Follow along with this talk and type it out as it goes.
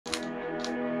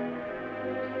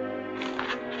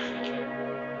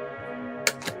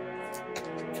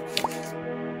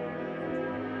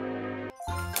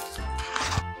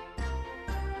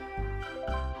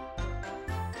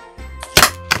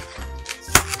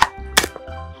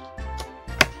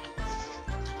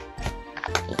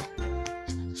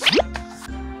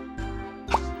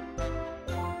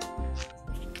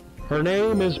Her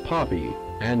name is Poppy,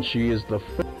 and she is the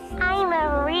I'm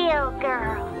a real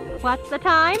girl. What's the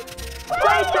time?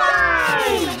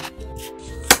 Playtime!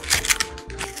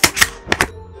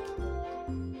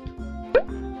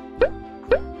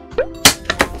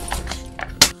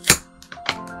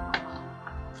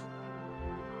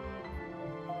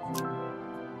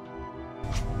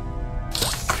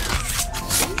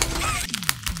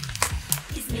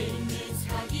 His name is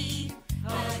Huggy,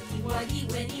 Huggy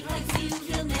Wuggy. When he hugs you,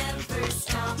 he'll never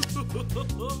stop.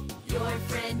 Your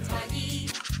friend Huggy,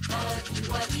 Huggy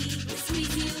Wuggy, will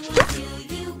squeeze you until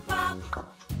you pop.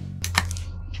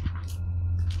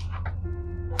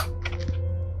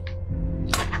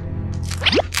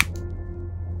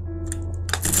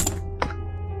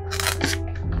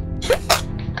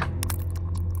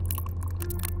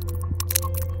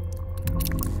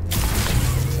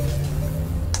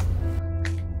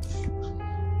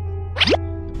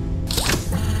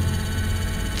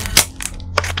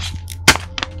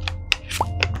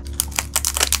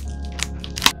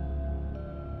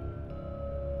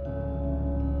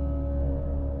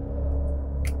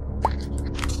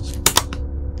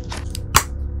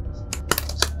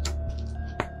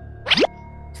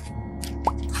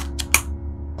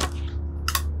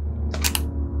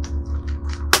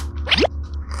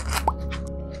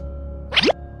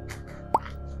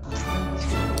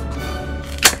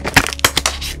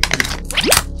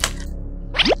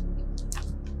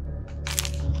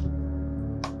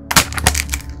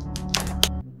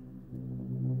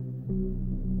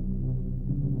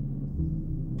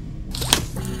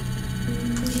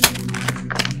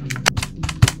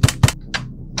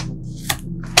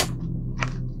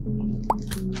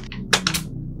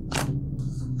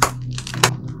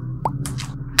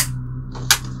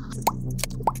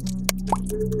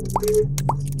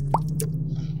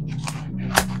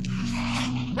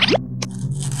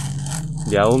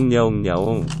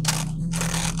 야옹야옹야옹.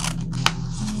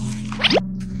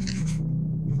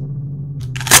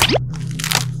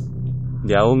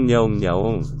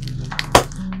 야옹야옹야옹.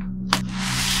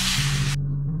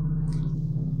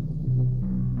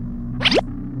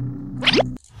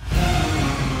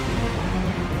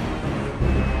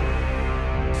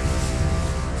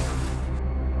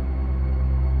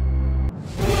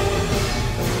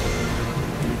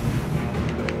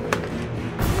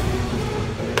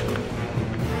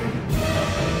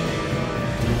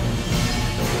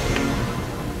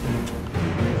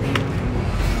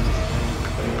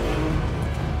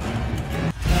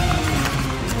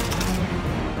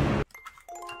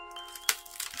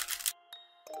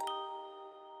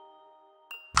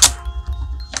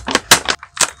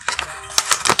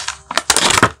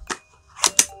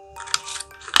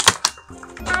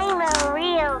 I'm a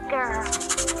real girl,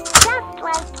 just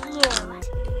like you.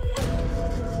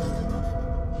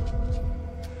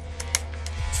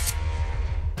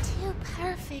 Too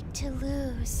perfect to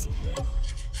lose.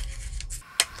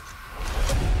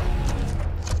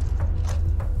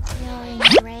 You're in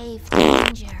grave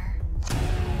danger.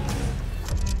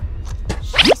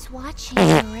 She's watching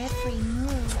your every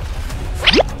move.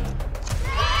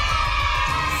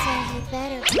 So you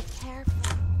better be careful.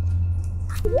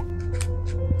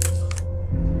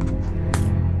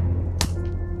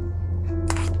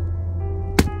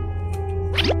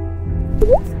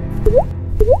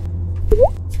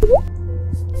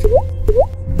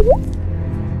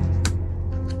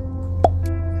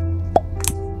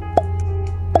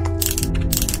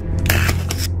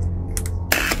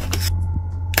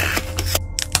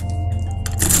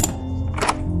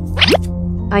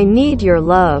 I need your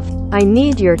love. I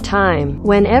need your time.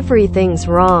 When everything's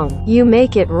wrong, you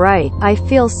make it right. I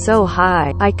feel so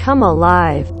high. I come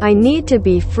alive. I need to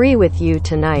be free with you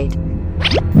tonight.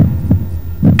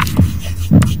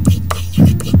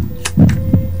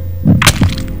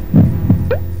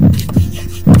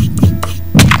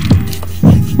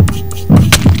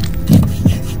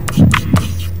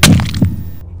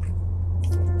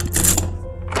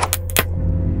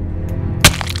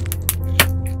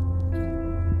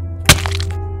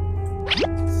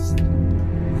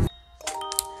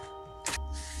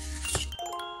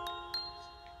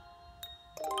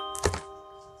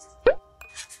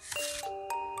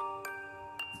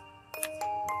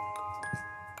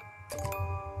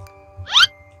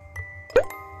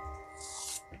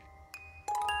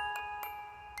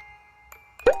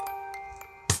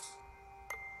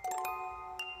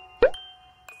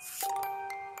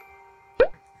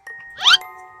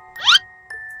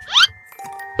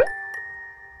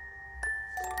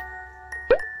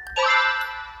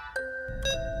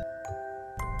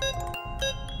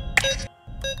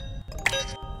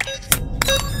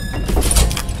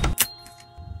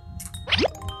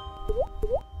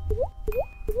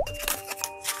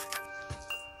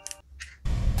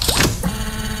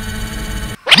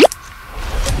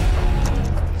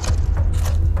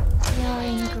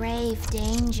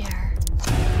 danger.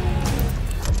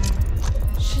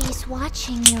 She's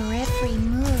watching your every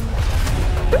move.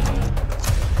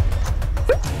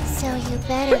 So you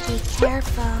better be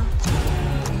careful.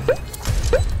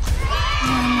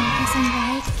 Mommy doesn't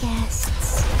like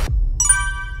guests.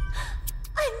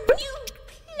 A new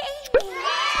playmate.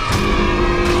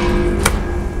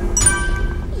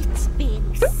 It's been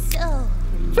so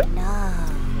long.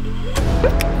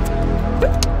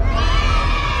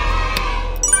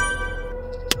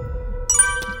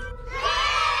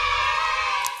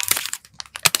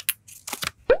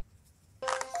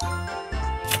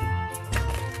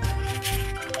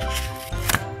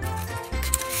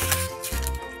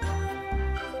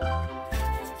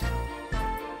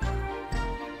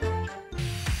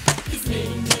 His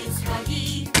name is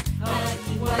𝗥cie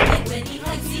𝗸𝗶𝗲. When he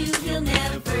hugs you, he'll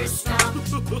never stop.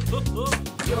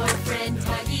 Your friend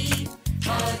𝗥cie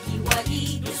𝗸𝗶𝗲.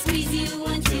 He'll squeeze you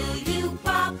until you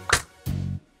pop.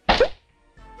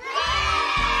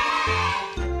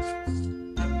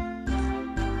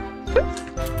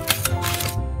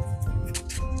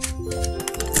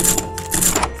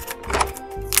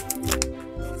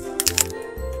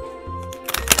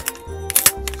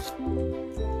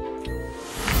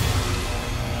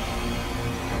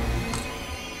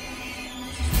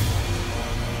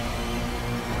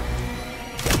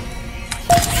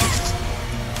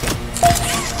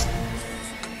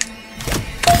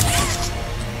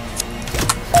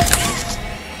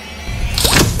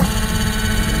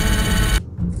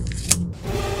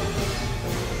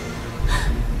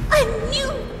 A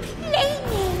new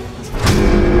playmate.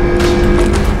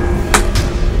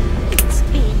 It's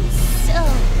been so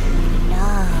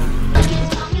long.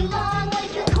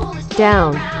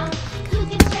 Down.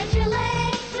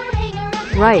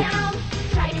 Right.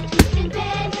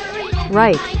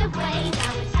 Right.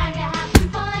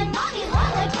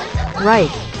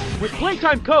 Right. With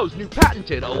Playtime Co.'s new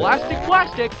patented elastic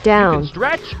plastic, Down. you can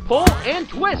stretch, pull, and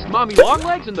twist Mommy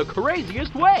Longlegs in the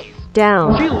craziest ways.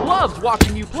 Down. She loves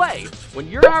watching you play. When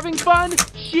you're having fun,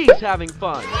 she's having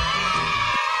fun.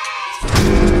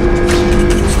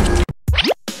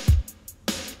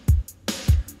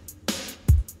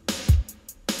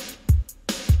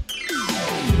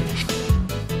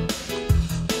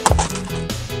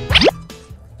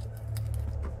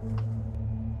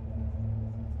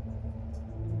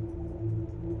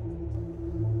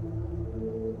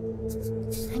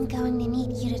 I'm going to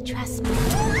need you to trust me.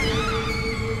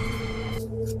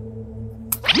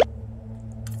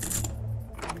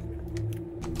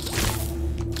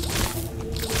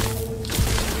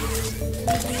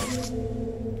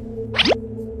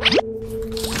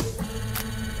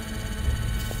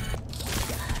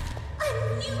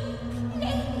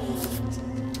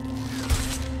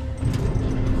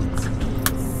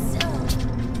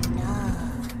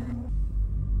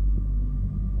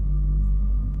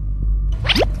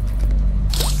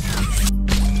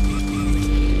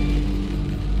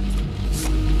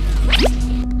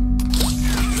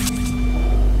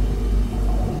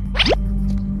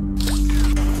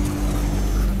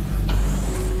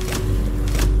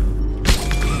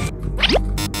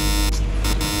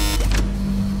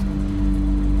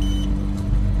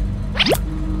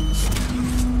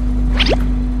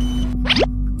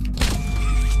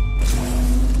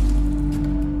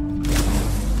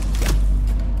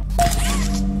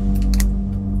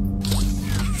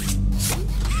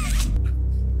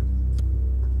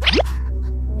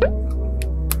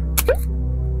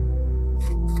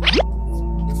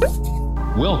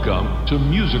 Welcome to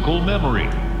Musical Memory.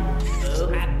 Oh,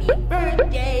 happy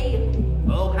birthday.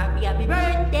 Oh, happy, happy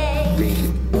birthday.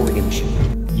 Green, orange,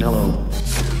 yellow.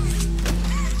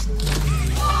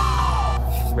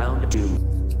 Round 2.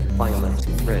 Violet,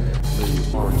 red,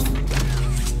 blue, orange.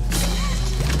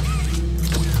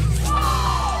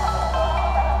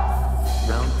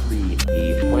 Round 3.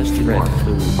 E, question red,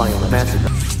 blue, violet, massive.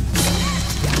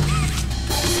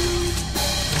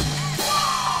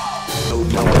 Oh,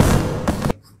 yellow.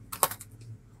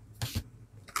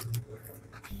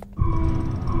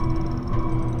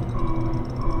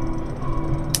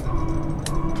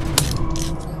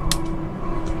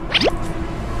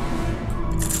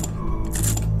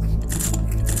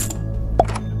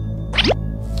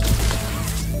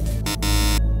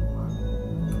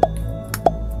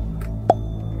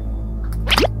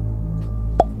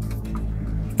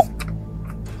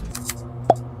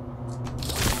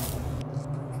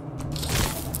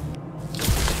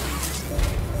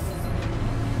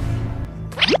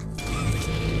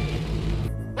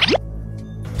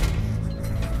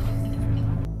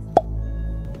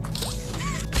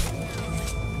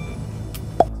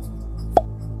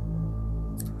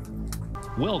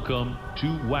 Welcome to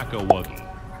𝗥𝗏𝗏.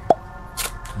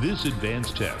 This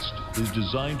advanced test is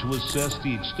designed to assess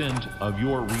the extent of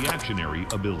your reactionary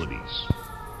abilities.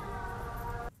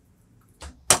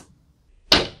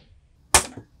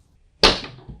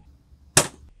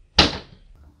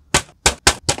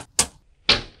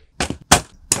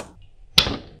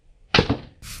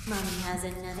 Mommy has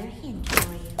another hint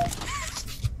for you.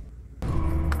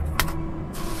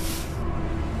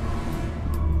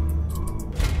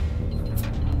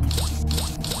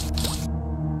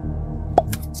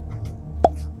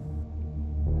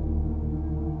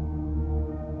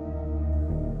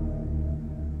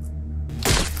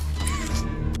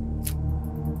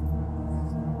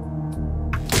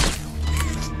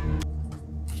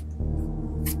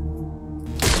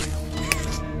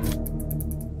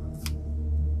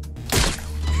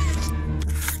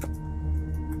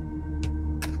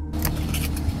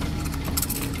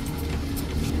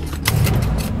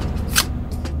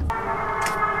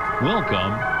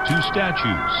 Welcome to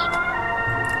statues.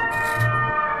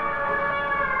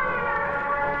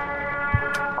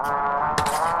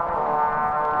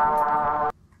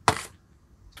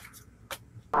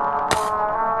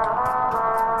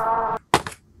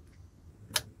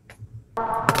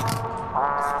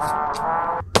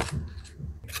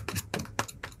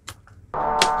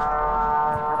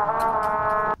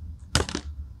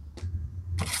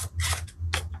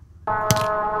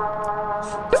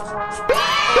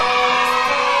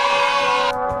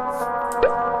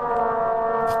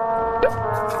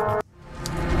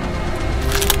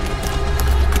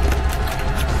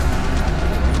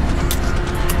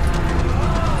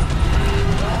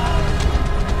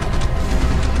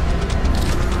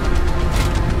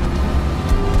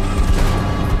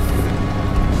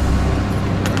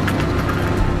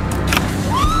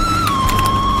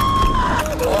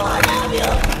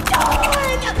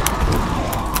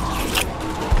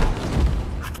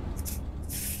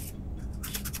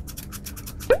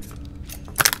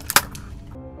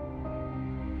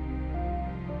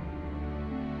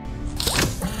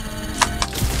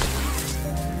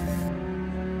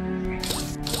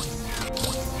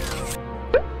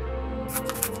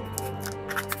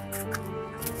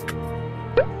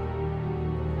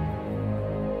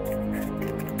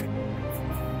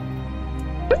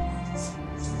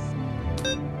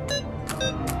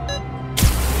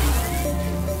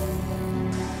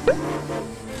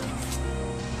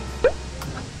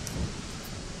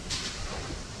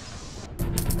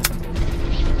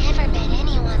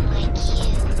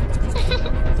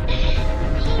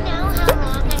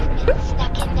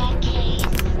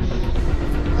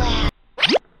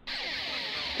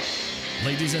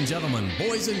 Ladies and gentlemen,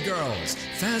 boys and girls,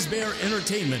 Fazbear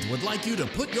Entertainment would like you to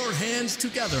put your hands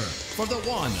together for the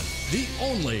one, the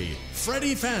only,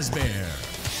 Freddy Fazbear.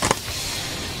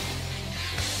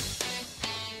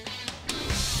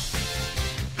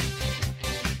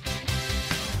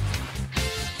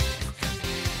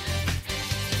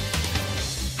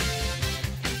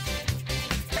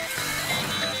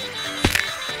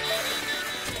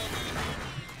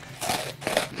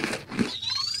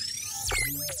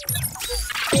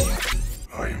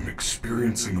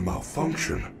 Experiencing a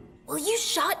malfunction. Will you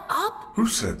shut up? Who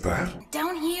said that?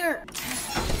 Down here.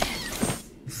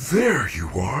 There you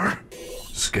are.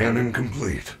 Scanning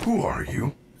complete. Who are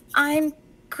you? I'm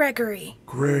Gregory.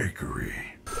 Gregory.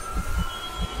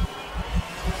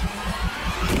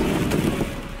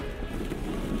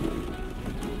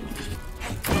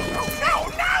 No!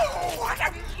 What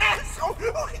a mess!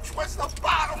 Which was the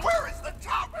bottom? Where is the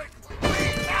topic?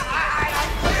 Please,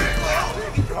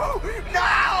 no!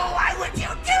 Why would you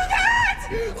do that?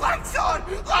 Lights on!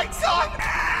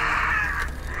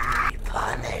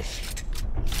 Punished.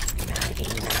 Naughty.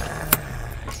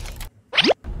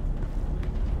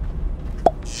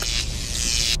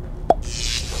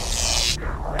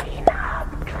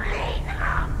 Clean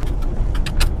up.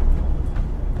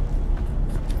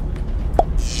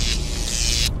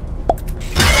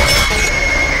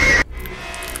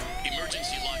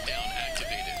 Emergency lockdown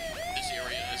activated. This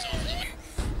area is off limits.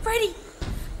 Freddy!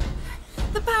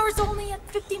 The power's only at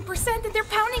 15% and they're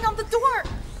pounding on the door!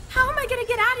 How am I gonna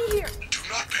get out of here? Do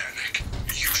not panic.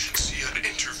 You should see an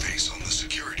interface on the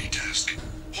security desk.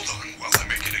 Hold on while I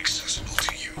make it accessible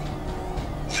to you.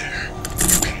 There.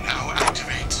 You can now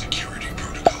activate security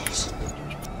protocols.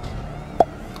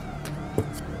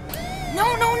 No!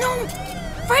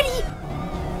 Freddy!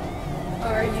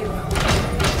 Are you...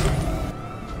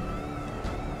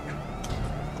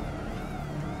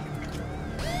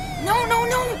 No!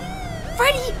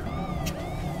 Freddy!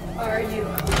 Are you...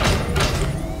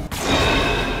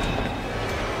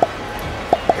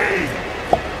 Hey!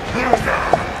 Look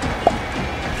out!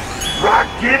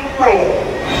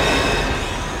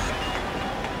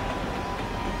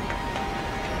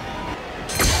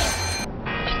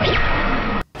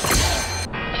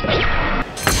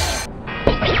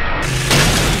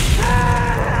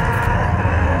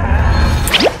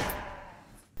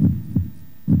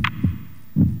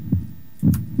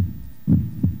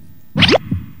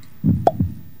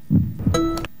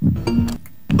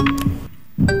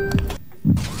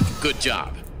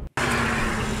 job.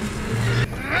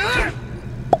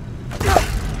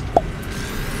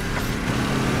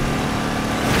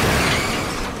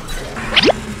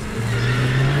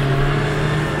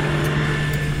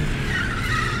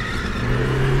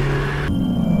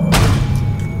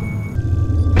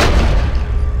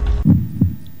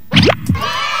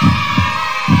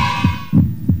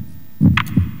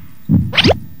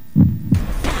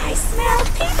 I smell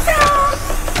pizza!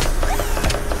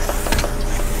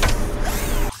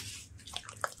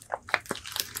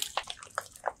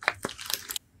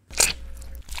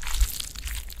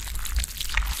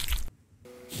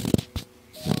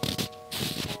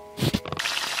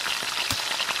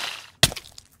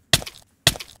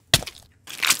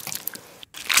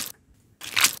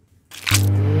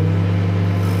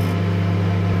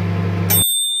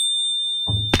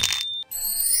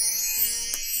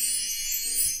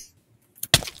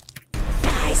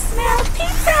 I smell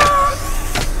pizza!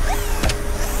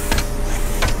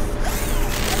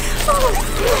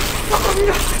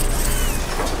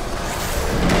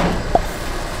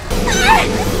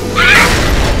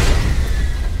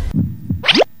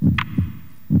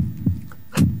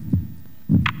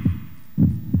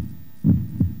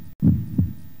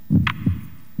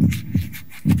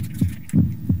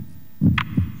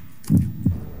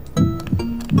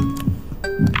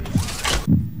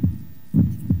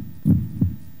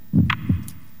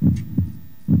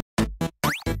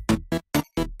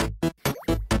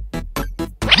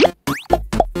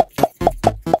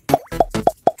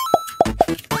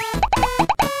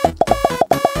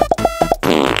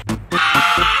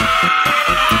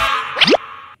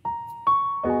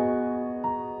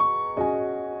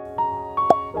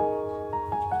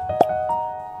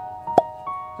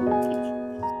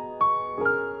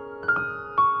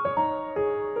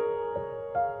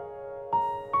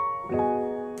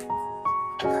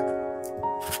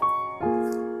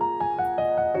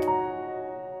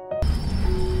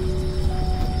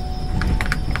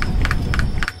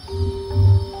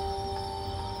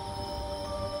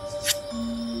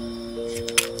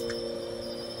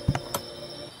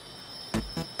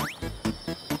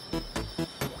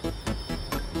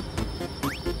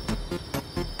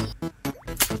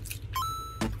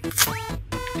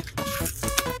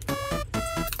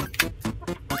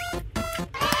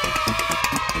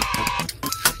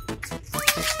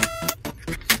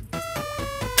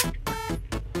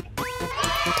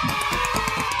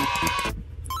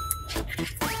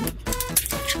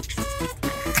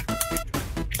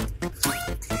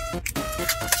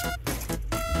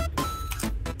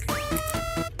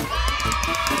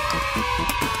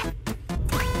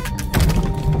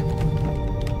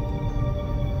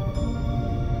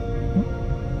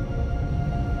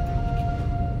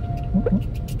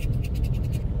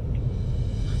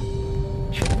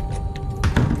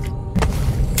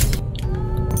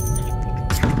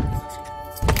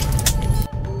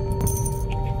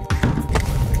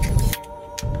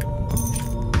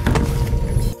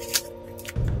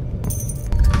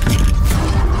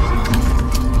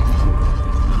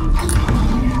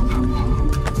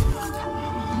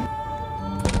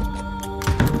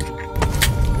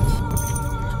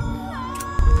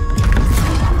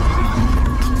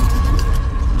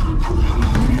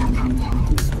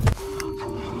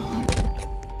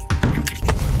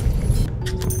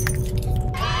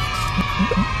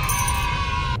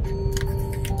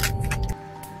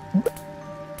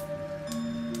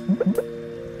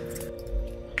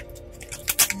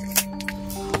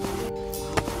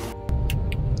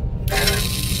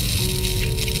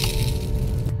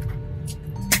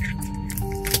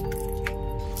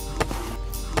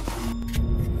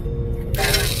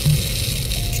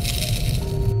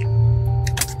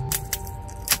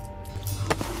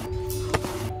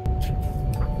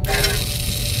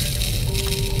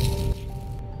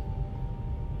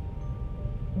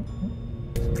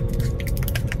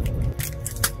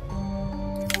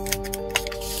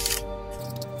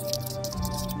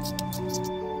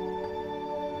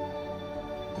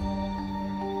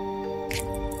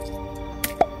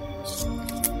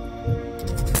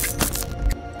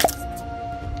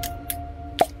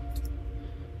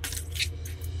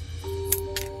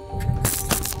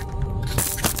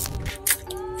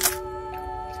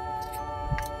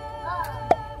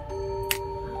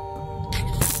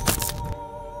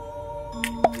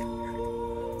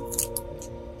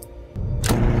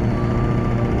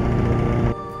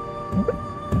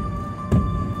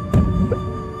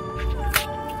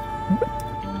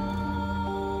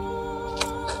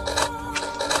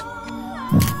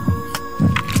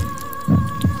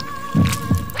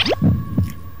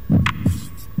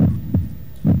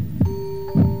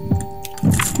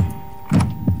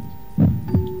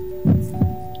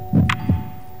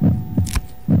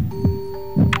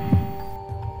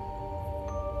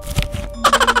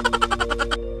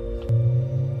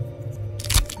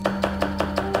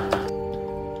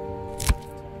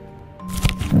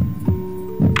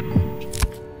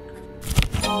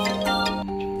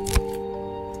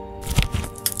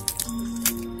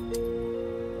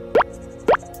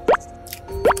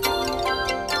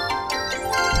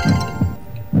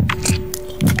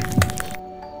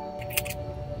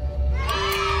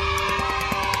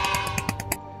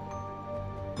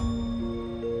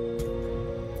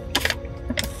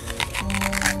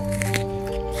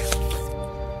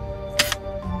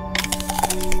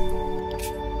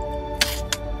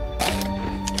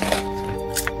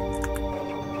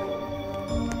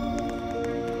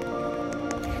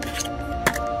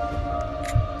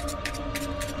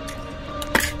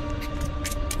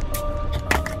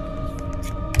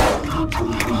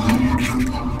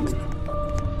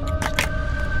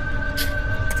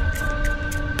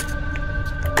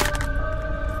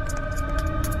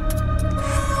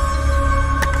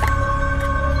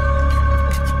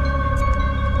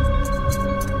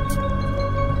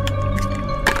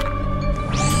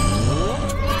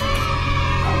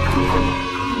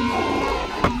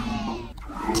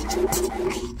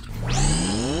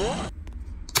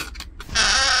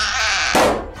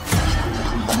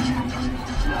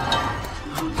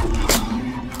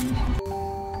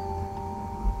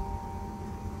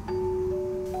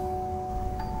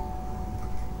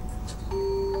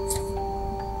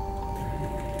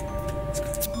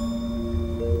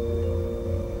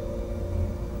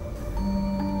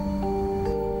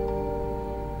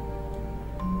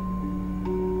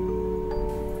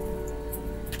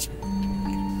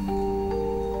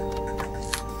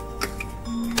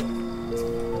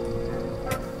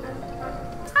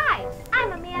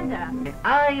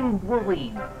 I'm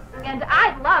Wooly. And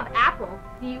I love apples.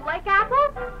 Do you like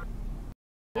apples?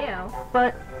 Ew.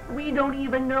 But we don't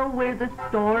even know where the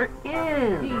store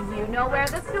is. Do you know where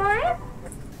the store is?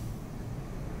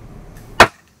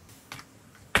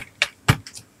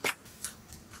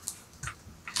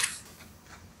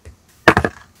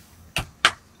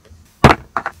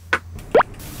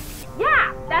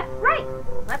 Yeah, that's right.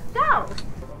 Let's go.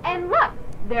 And look,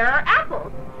 there are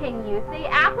apples. Can you see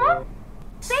apples?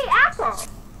 Say apple.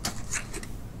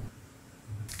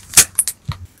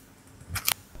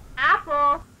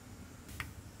 Apple.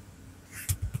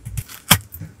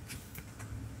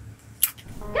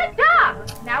 Good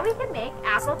job! Now we can make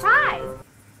apple pie.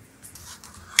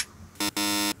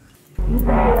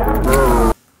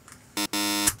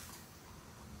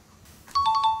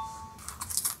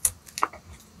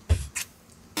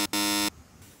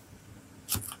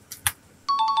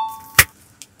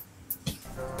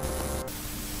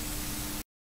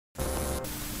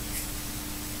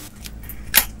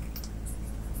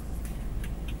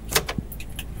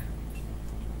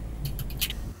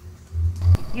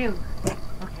 You.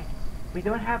 Okay. We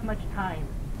don't have much time.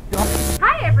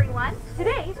 Hi everyone!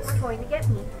 Today we're going to get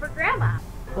meat for Grandma.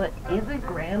 But isn't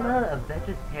Grandma a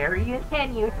vegetarian?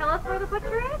 Can you tell us where the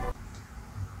butcher is?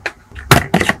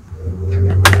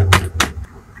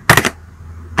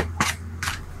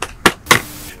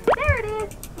 There it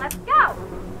is! Let's go!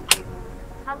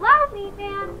 Hello, meat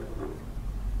man!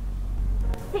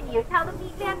 Can you tell the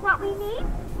meat man what we need?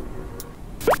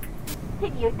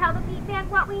 Can you tell the meat man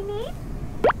what we need?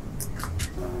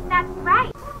 That's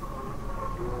right.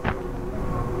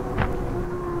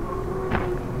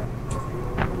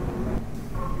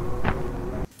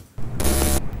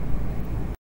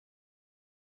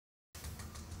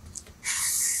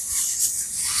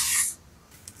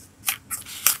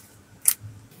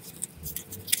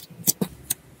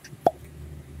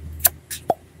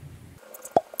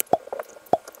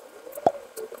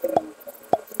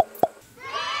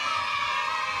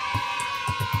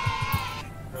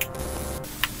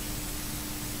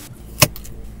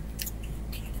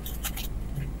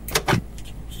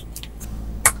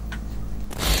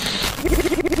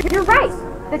 You're right!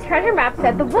 The treasure map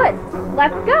said the woods.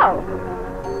 Let's go!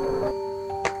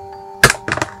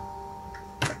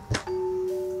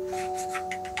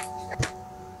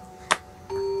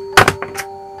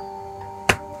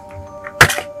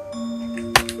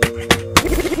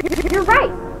 You're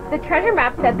right! The treasure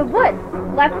map said the woods.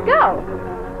 Let's go!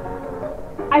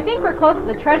 I think we're close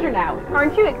to the treasure now.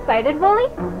 Aren't you excited, Wooly?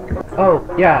 Oh,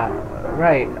 yeah.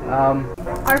 Right.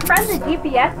 Our friend the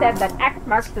GPS said that X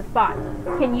marks the spot.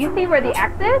 Can you see where the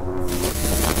X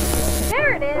is?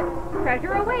 There it is.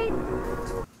 Treasure awaits.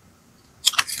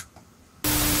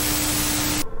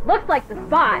 Looks like the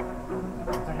spot.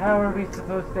 But how are we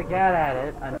supposed to get at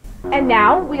it? And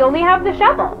now we only have the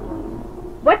shovel.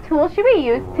 What tool should we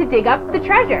use to dig up the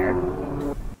treasure?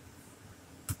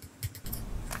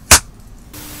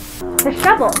 The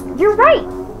shovel. You're right.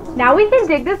 Now we can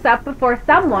dig this up before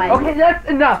someone... Okay, that's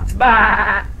enough.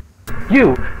 Bah!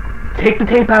 You, take the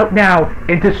tape out now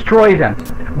and destroy them.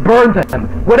 Burn them.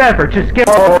 Whatever, just get...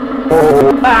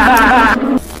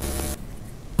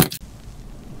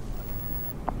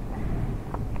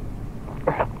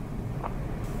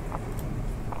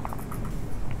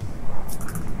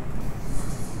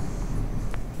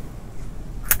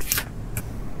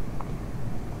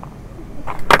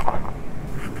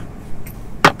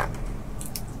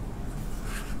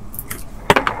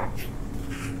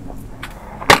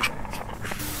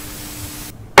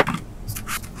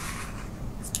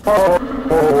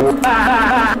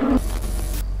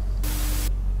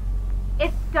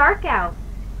 It's dark out.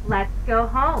 Let's go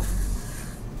home.